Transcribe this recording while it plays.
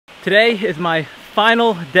Today is my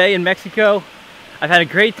final day in Mexico. I've had a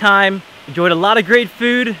great time, enjoyed a lot of great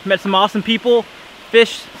food, met some awesome people,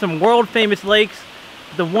 fished some world famous lakes.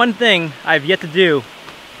 The one thing I've yet to do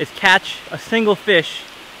is catch a single fish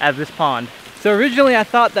out of this pond. So originally I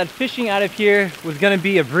thought that fishing out of here was gonna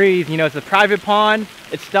be a breeze. You know, it's a private pond,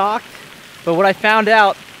 it's stocked. But what I found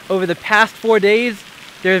out over the past 4 days,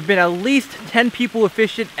 there's been at least 10 people who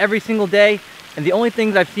fish it every single day. And the only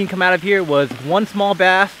things I've seen come out of here was one small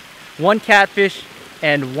bass, one catfish,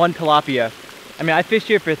 and one tilapia. I mean, I fished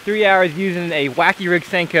here for 3 hours using a Wacky rig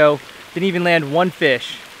SENKO, didn't even land one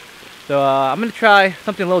fish. So I'm gonna try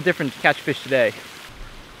something a little different to catch fish today.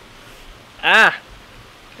 Ah,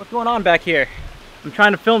 what's going on back here? I'm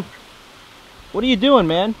trying to film. What are you doing,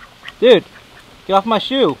 man? Dude, get off my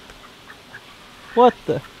shoe. What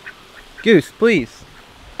the? Goose, please.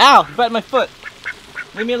 Ow, you bite my foot.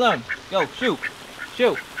 Leave me alone. Go, shoo,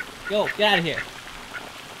 shoo. Go, get out of here.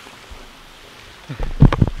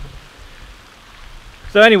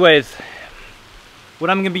 So anyways, what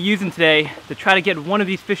I'm gonna be using today to try to get one of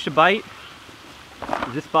these fish to bite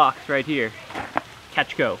is this box right here,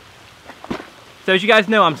 Catchco. So as you guys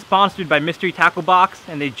know, I'm sponsored by Mystery Tackle Box,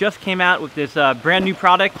 and they just came out with this brand new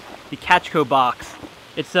product, the Catchco box.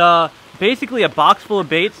 It's basically a box full of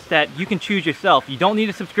baits that you can choose yourself. You don't need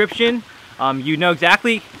a subscription. You know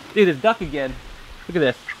exactly. Dude, this duck again. Look at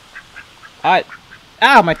this. Alright.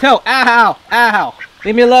 Ow, my toe. Ow, ow.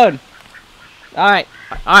 Leave me alone. Alright,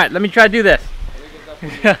 let me try to do this.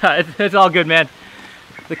 It's all good, man.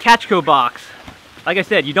 The Catchco box. Like I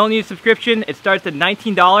said, you don't need a subscription. It starts at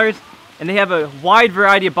 $19, and they have a wide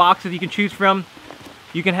variety of boxes you can choose from.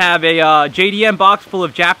 You can have a JDM box full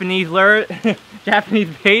of Japanese lure, Japanese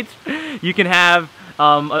baits. You can have,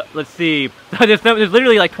 let's see, there's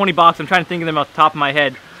literally like 20 boxes. I'm trying to think of them off the top of my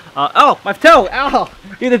head. Oh, my toe! Ow!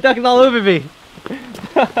 Dude, the duck is all over me.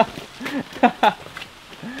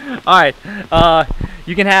 Alright,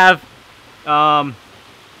 you can have,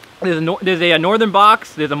 there's a northern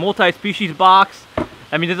box, there's a multi-species box.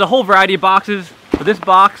 I mean, there's a whole variety of boxes. But this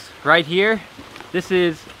box right here, this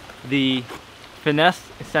is the Finesse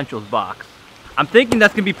Essentials Box. I'm thinking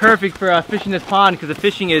that's going to be perfect for fishing this pond because the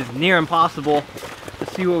fishing is near impossible.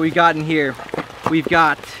 Let's see what we got in here. We've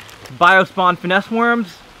got BioSpawn Finesse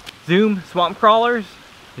Worms, Zoom Swamp Crawlers,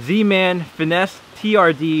 Z-Man Finesse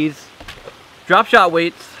T.R.Ds, drop shot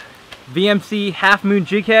weights, VMC Half Moon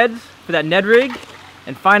jig heads for that Ned rig,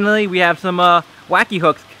 and finally we have some Wacky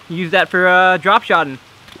hooks. Use that for drop shotting.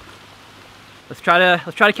 Let's try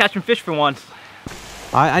to catch some fish for once.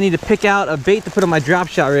 Alright, I need to pick out a bait to put on my drop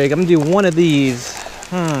shot rig. I'm gonna do one of these.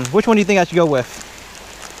 Which one do you think I should go with?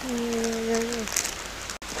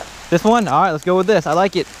 This one? Alright, let's go with this. I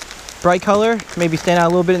like it. Bright color, maybe stand out a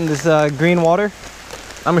little bit in this green water.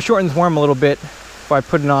 I'm gonna shorten this worm a little bit before I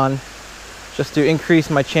put it on, just to increase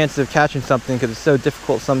my chances of catching something because it's so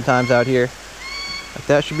difficult sometimes out here. Like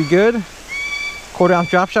that should be good. 1/4 ounce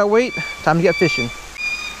drop shot weight. Time to get fishing.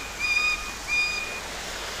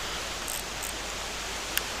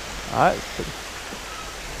 Alright.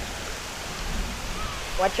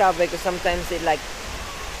 Watch out because sometimes it like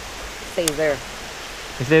stays there.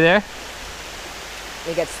 They stay there?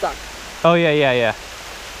 They get stuck. Oh yeah.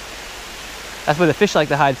 That's where the fish like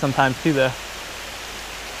to hide sometimes too though.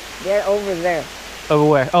 They're over there. Over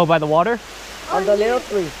where? Oh, by the water? On the little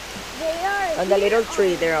tree. They are. On the little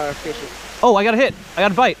tree there are fishes. Oh, I got a hit. I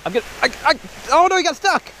got a bite. Oh no, he got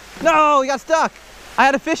stuck. No, he got stuck. I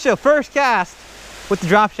had a fish though, first cast with the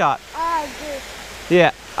drop shot. I do.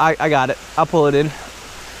 Yeah, I got it. I'll pull it in.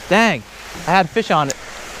 Dang, I had a fish on it.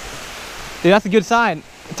 Dude, that's a good sign.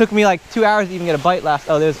 It took me like 2 hours to even get a bite last.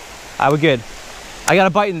 Oh, we're good. I got a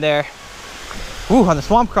bite in there. Ooh, on the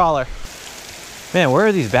swamp crawler. Man, where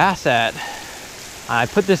are these bass at? I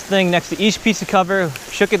put this thing next to each piece of cover,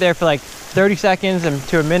 shook it there for like 30 seconds and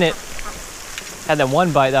to a minute. Had that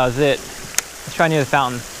one bite, that was it. Let's try near the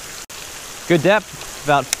fountain. Good depth,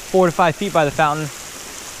 about 4 to 5 feet by the fountain.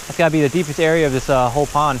 That's gotta be the deepest area of this whole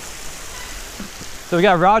pond. So we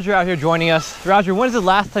got Roger out here joining us. Roger, when is the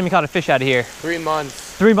last time you caught a fish out of here? 3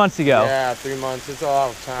 months. 3 months ago? Yeah, 3 months. It's a lot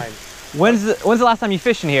of time. When's the last time you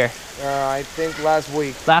fished in here? I think last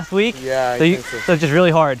week. Last week? Yeah, so so it's just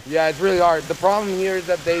really hard? Yeah, it's really hard. The problem here is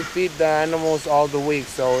that they feed the animals all the week,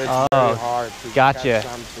 so it's very hard to catch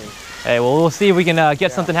something. Hey, well, we'll see if we can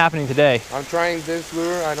get something happening today. I'm trying this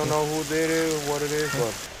lure. I don't know who did it or what it is,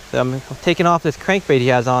 but... So I'm taking off this crankbait he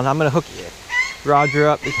has on. I'm gonna hook Roger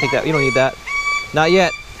up. Just take that. You don't need that. Not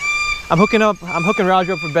yet. I'm hooking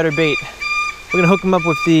Roger up with better bait. We're gonna hook him up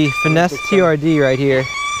with the Finesse T.R.D right here.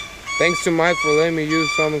 Thanks to Mike for letting me use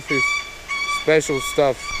some of his special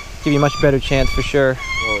stuff. give you a much better chance for sure.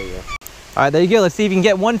 Oh yeah. All right, there you go. Let's see if you can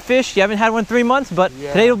get one fish. You haven't had one in 3 months, but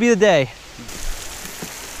today will be the day.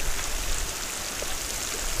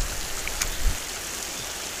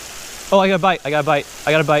 Oh, I got a bite. I got a bite.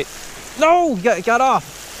 I got a bite. No, got off.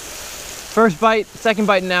 First bite, second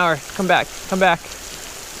bite in an hour. Come back, come back.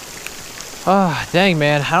 Oh, dang,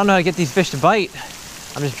 man. I don't know how to get these fish to bite.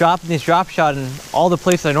 I'm just dropping these drop shot in all the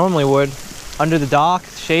places I normally would. Under the dock,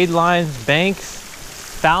 shade lines, banks,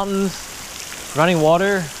 fountains, running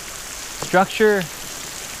water, structure.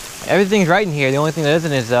 Everything's right in here. The only thing that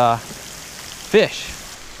isn't is fish.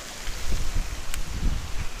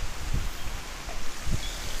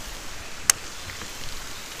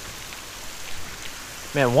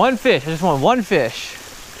 Man, one fish. I just want one fish.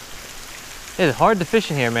 It is hard to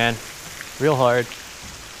fish in here, man. Real hard.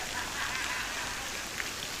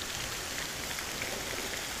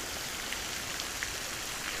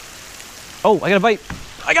 Oh, I got a bite.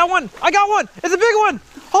 I got one. I got one. It's a big one.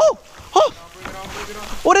 Oh, oh.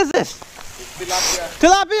 What is this? Tilapia.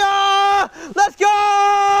 Tilapia! Let's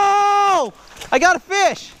go! I got a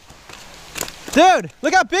fish. Dude,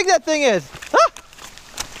 look how big that thing is. Ah!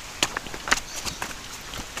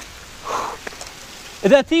 Is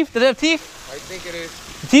that teeth? Does it have teeth? I think it is.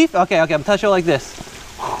 Teeth? Okay, okay, I'm touching it like this.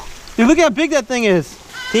 Dude, look how big that thing is.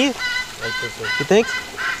 Teeth? You think?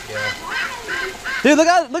 Yeah. Dude, look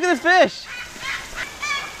at this fish.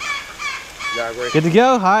 Yeah, great. Good to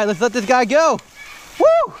go. All right, let's let this guy go.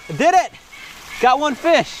 Woo! I did it. Got one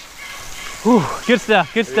fish. Whew, good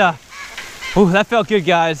stuff, good stuff. Ooh, that felt good,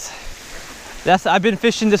 guys. I've been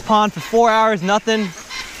fishing this pond for 4 hours, nothing.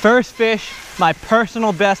 First fish, my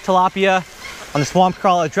personal best tilapia on the swamp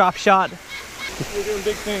crawler drop shot. You're doing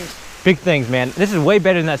big things. Big things, man. This is way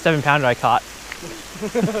better than that 7-pounder I caught.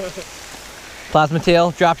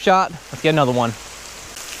 PlasmaTail drop shot. Let's get another one.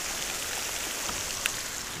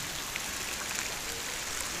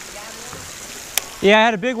 Yeah, I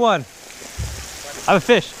had a big one. I have a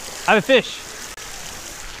fish. I have a fish.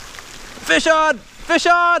 Fish on! Fish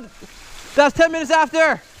on! That's 10 minutes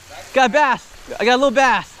after. Got a bass. I got a little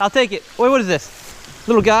bass. I'll take it. Wait, what is this?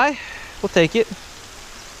 Little guy. We'll take it.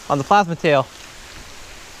 On the PlasmaTail.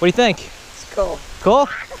 What do you think? It's cool. Cool?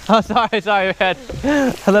 Oh, sorry, man.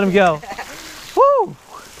 I let him go. Woo! You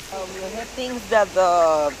have things that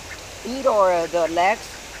the feet or the legs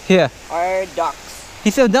are ducks.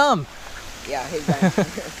 He's so dumb. Yeah, he's dumb.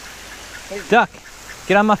 Duck,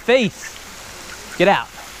 get on my face. Get out.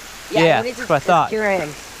 Yeah, that's what I thought. Scare him.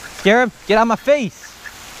 Scare him? Get on my face.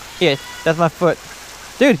 Yes, that's my foot.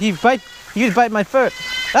 Dude, he just bite my foot.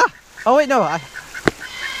 Ah! Oh wait, no. All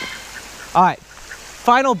right,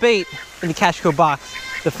 final bait in the Catchco box.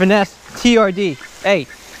 The Finesse T.R.D. Hey,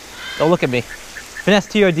 don't look at me. Finesse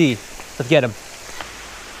T.R.D. Let's get him.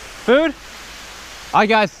 Food? All right,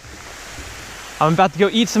 guys. I'm about to go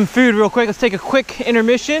eat some food real quick. Let's take a quick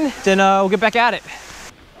intermission, then we'll get back at it.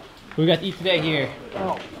 What we got to eat today here?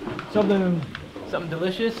 Oh, something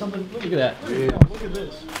delicious. Look at that. Yeah, look at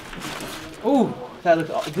this. Ooh, that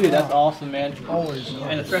looks, dude, that's awesome, man. Always.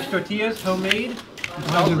 And the fresh tortillas, homemade.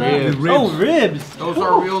 Ribs. Oh, ribs. Those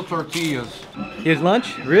are real tortillas. Here's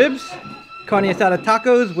lunch, ribs, carne asada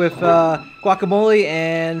tacos with guacamole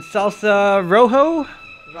and salsa rojo.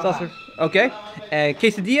 Salsa, okay. And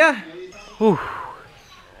quesadilla. Whew.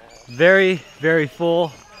 Very, very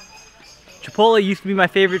full. Chipotle used to be my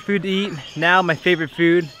favorite food to eat. Now my favorite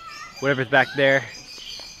food, whatever's back there,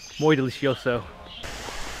 muy delicioso.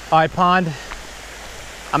 All right, pond.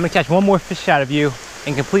 I'm gonna catch one more fish out of you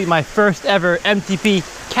and complete my first ever MTB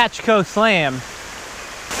Catchco slam.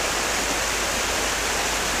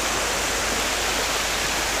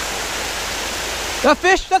 That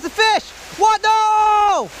fish? That's a fish! What?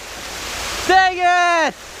 No! Dang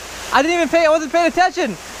it! I wasn't paying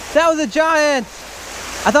attention. That was a giant.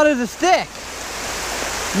 I thought it was a stick.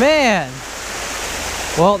 Man.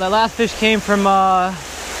 Well, that last fish came from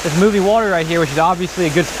this movie water right here, which is obviously a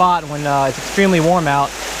good spot when it's extremely warm out.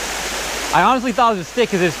 I honestly thought it was a stick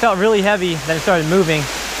because it felt really heavy, then it started moving.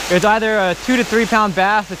 It was either a 2 to 3 pound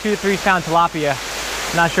bass or 2 to 3 pound tilapia.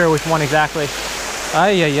 Not sure which one exactly.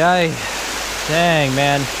 Ay, ay, ay. Dang,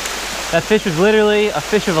 man. That fish was literally a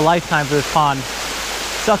fish of a lifetime for this pond.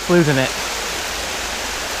 Sucks losing it.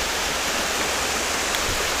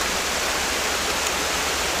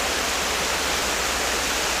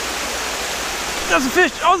 That's a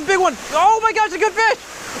fish. Oh, it's a big one. Oh my gosh, a good fish.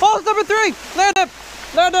 Oh, it's number 3. Land up.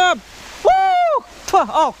 Land up. Woo!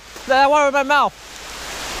 Oh, that water in my mouth.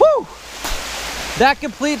 Woo! That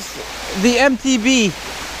completes the MTB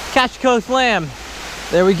Catchco Slam.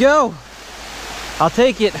 There we go. I'll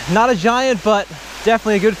take it. Not a giant, but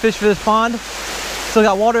definitely a good fish for this pond. Still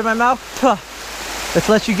got water in my mouth. Let's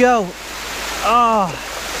let you go. Oh,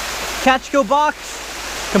 Catch-Go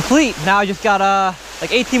box complete. Now I just got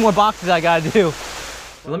like 18 more boxes I gotta do.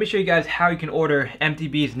 So let me show you guys how you can order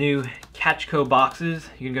MTB's new Catch-Go boxes.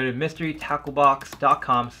 You can go to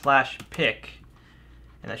mysterytacklebox.com/pick,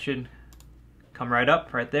 and that should come right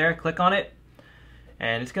up right there. Click on it,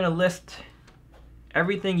 and it's gonna list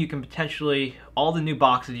everything you can potentially, all the new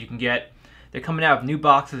boxes you can get. They're coming out with new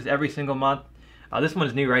boxes every single month. This one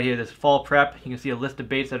is new right here, this fall prep. You can see a list of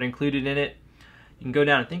baits that are included in it. You can go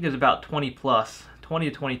down, I think there's about 20 plus, 20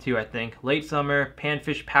 to 22 I think. Late summer,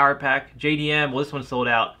 panfish power pack, JDM, well this one's sold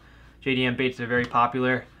out. JDM baits are very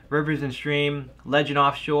popular. Rivers and stream, legend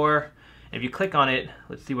offshore. And if you click on it,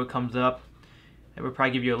 let's see what comes up. It will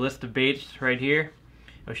probably give you a list of baits right here.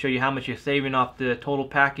 It'll show you how much you're saving off the total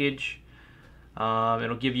package.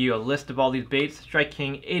 It'll give you a list of all these baits. Strike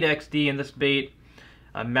King 8XD in this bait.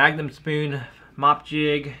 A Magnum spoon, mop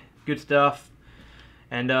jig, good stuff.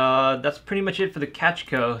 And that's pretty much it for the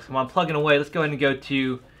Catch-Go. So while I'm plugging away, let's go ahead and go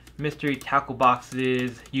to Mystery Tackle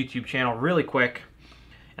Box's YouTube channel really quick.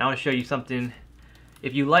 And I want to show you something.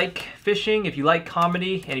 If you like fishing, if you like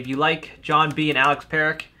comedy, and if you like John B and Alex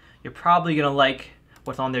Perrick, you're probably going to like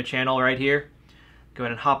what's on their channel right here. Go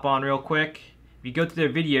ahead and hop on real quick. If you go to their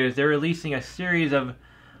videos, they're releasing a series of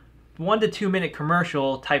 1 to 2 minute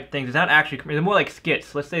commercial type things. It's not actually, they're more like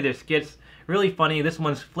skits. Let's say they're skits. Really funny. This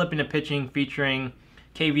one's flipping and pitching featuring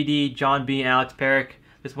KVD, John B, and Alex Perrick.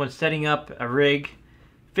 This one's setting up a rig,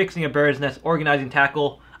 fixing a bird's nest, organizing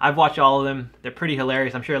tackle. I've watched all of them. They're pretty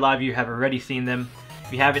hilarious. I'm sure a lot of you have already seen them.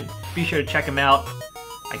 If you haven't, be sure to check them out.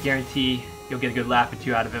 I guarantee you'll get a good laugh or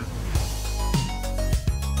two out of them.